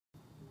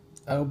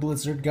Oh,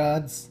 Blizzard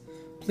gods,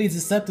 please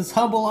accept this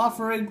humble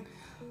offering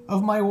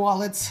of my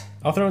wallet.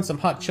 I'll throw in some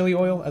hot chili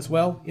oil as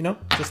well, you know,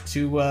 just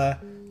to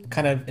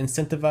kind of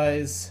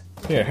incentivize.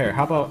 Here,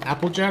 how about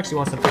Apple Jacks? You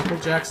want some Apple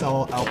Jacks?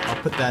 I'll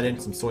put that in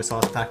some soy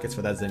sauce packets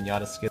for that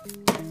Zenyatta skin.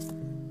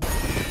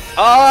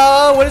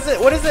 Oh, what is it?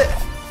 What is it?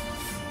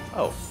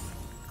 Oh.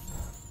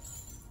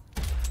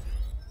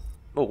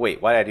 Oh,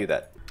 wait, why did I do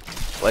that?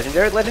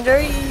 Legendary,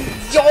 legendary!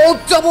 Yo,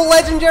 double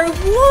legendary!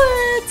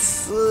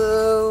 What?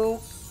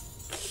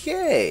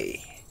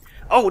 Okay.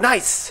 Oh,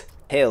 nice!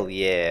 Hell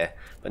yeah.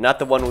 But not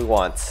the one we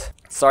want.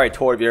 Sorry,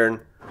 Torbjorn.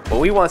 But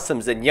we want some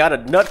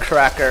Zenyatta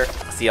Nutcracker.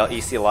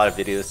 You see a lot of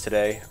videos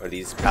today, or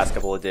these past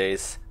couple of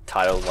days,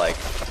 titled like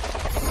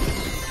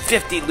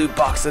 50 loot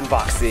box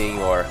unboxing,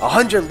 or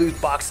 100 loot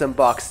box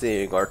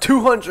unboxing, or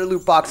 200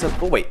 loot box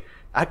unboxing. Oh wait,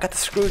 I got the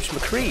Scrooge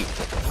McCree.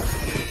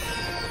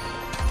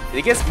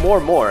 It gets more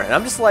and more, and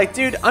I'm just like,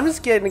 dude, I'm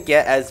just gonna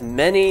get as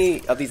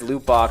many of these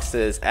loot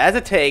boxes as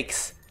it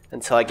takes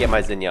until I get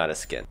my Zenyatta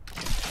skin.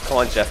 Come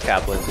on, Jeff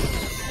Kaplan.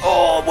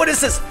 Oh, what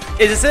is this?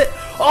 Is this it?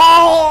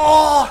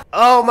 Oh!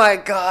 Oh my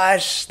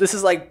gosh. This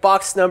is like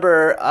box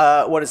number,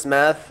 what is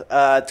math?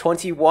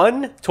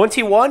 21?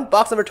 21?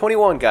 Box number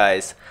 21,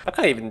 guys.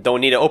 I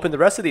don't need to open the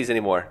rest of these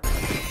anymore.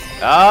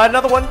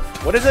 Another one.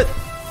 What is it?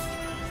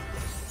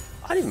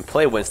 I didn't even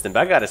play Winston, but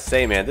I gotta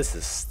say, man, this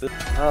is...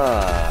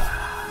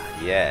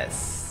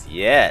 yes.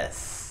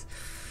 Yes.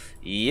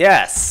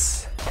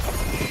 Yes.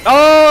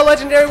 Oh,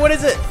 legendary, what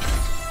is it?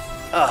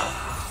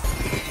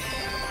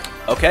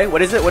 Okay,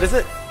 what is it? What is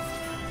it?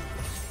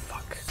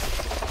 Fuck.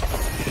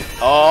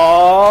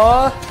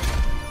 Oh,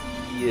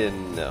 you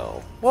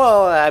know.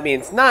 Well, I mean,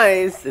 it's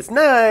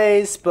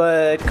nice,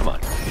 but come on.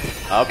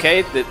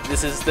 Okay,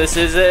 this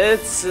is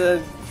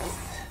it.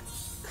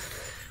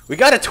 We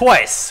got it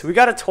twice. We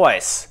got it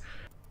twice.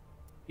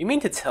 You mean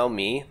to tell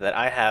me that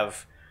I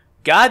have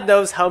God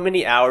knows how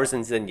many hours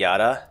in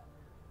Zenyatta,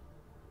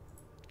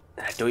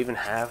 and I don't even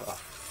have a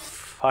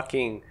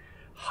fucking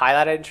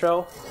highlight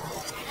intro?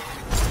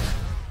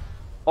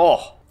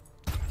 Oh.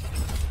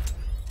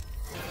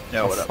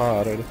 Yo, what up?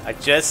 I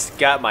just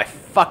got my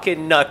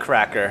fucking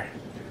Nutcracker.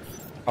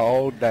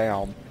 Oh,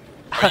 damn.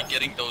 Are you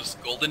getting those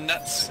golden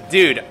nuts?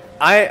 Dude,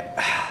 I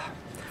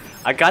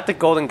got the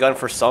golden gun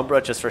for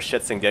Sombra just for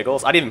shits and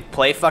giggles. I didn't even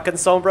play fucking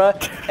Sombra,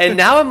 and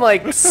now I'm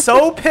like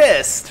so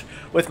pissed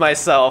with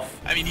myself.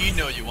 I mean, you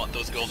know you want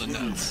those golden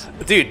nuts.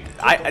 Dude,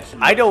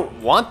 I don't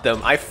want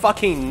them. I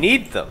fucking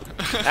need them.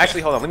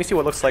 Actually, hold on. Let me see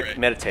what it looks like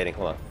meditating.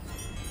 Hold on.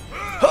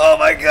 Oh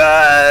my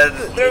god!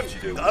 They're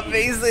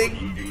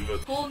amazing!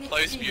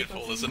 Life's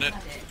beautiful, isn't it?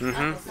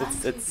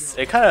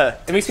 Mm-hmm.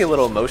 It makes me a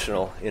little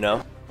emotional, you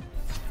know?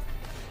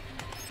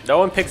 No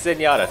one picks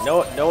Zenyatta.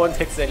 No one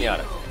picks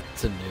Zenyatta.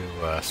 It's a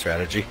new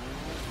strategy.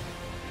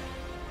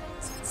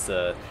 It's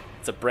a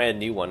brand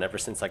new one ever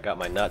since I got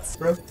my nuts.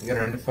 Bro, you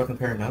got a fucking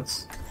pair of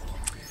nuts?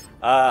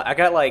 I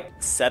got like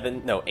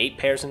 8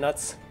 pairs of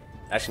nuts.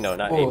 Actually, no,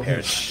 not 8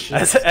 pairs.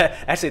 Shit.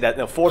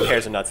 Actually, 4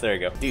 pairs of nuts. There you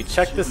go. Dude,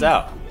 check this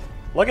out.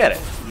 Look at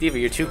it. Diva,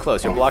 you're too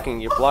close. You're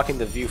blocking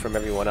the view from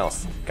everyone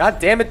else. God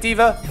damn it,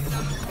 Diva!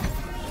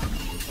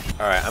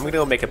 Alright, I'm gonna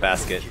go make a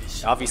basket.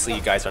 Obviously,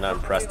 you guys are not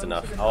impressed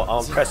enough.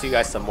 I'll impress you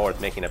guys some more with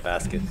making a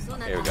basket.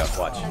 Here we go.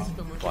 Watch.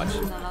 Watch.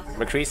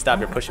 McCree, stop.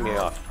 You're pushing me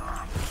off.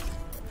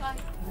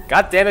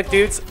 God damn it,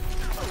 dudes!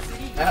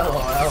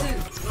 LOL.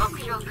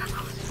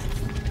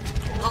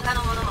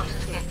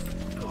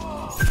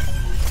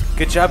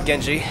 Good job,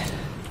 Genji.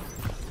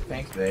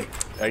 Thanks, Vic.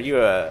 Are you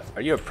a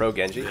pro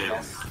Genji?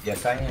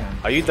 Yes, I am.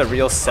 Are you the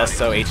real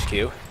Sesso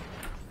HQ?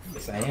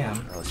 Yes, I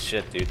am. Oh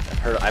shit, dude.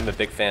 I'm a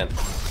big fan.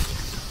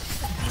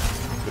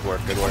 Good work,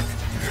 good work.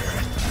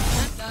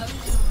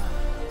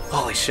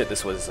 Holy shit,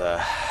 this was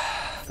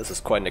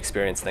quite an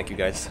experience. Thank you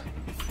guys.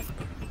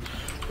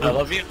 I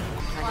love you.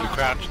 You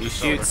crouch. He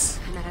shoots.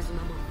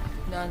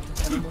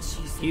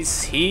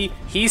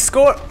 He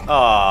scored.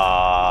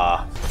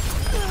 Ah.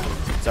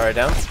 Sorry,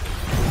 down.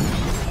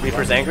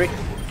 Reaper's angry.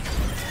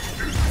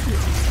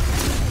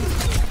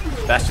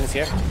 Bastion's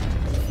here.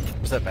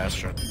 What's that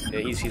Bastion? Yeah,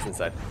 he's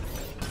inside.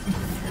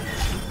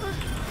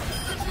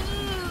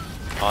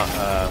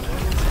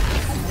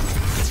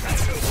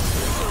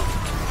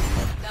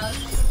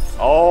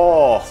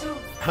 Oh!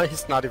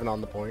 He's not even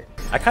on the point.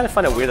 I kind of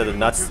find it weird that the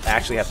nuts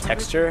actually have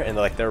texture and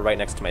they're right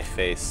next to my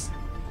face.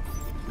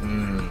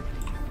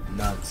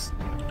 Nuts.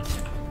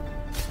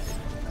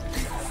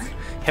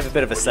 Have a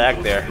bit of a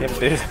sag there. You have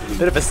a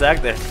bit of a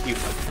sag there.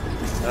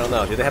 I don't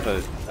know. Do they have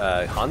a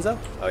Hanzo?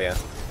 Oh yeah.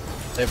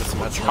 They have a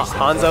Symmetra.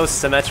 Hanzo,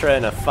 Symmetra,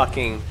 and a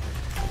fucking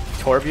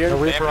Torbjorn? The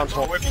Reaper on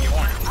top.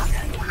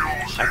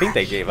 I think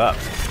they gave up.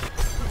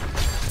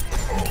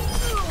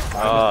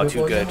 Oh,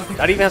 too good. I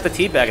don't even have to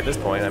teabag at this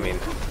point. I mean.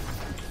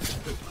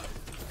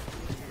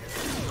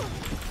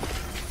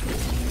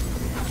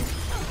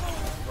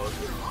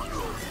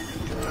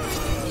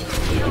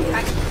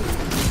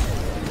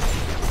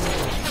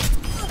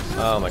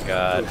 Oh my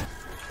god.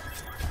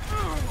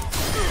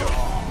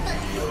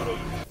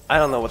 I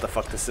don't know what the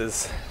fuck this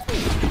is.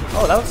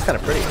 Oh, that looks kind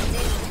of pretty.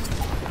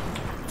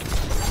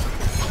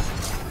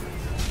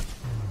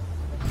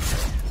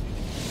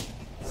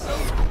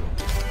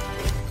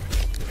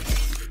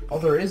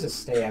 there is a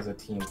stay as a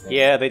team thing.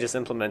 Yeah, they just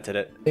implemented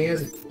it. Stay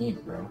as a team,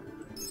 bro.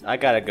 I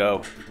gotta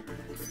go.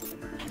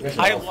 You guys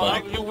are I all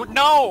love fine. you.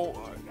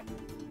 No.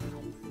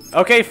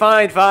 Okay,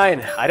 fine,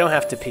 fine. I don't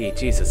have to pee.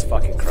 Jesus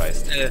fucking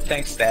Christ.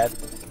 Thanks, Dad.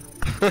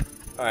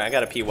 Alright, I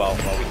gotta pee while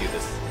we do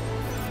this.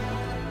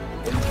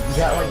 You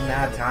got like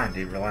mad time,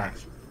 dude.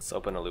 Relax. Let's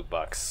open a loot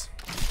box.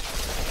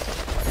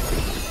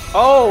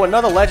 Oh,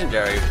 another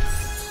legendary.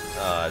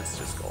 It's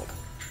just gold.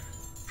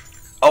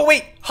 Oh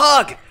wait,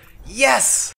 hug! Yes!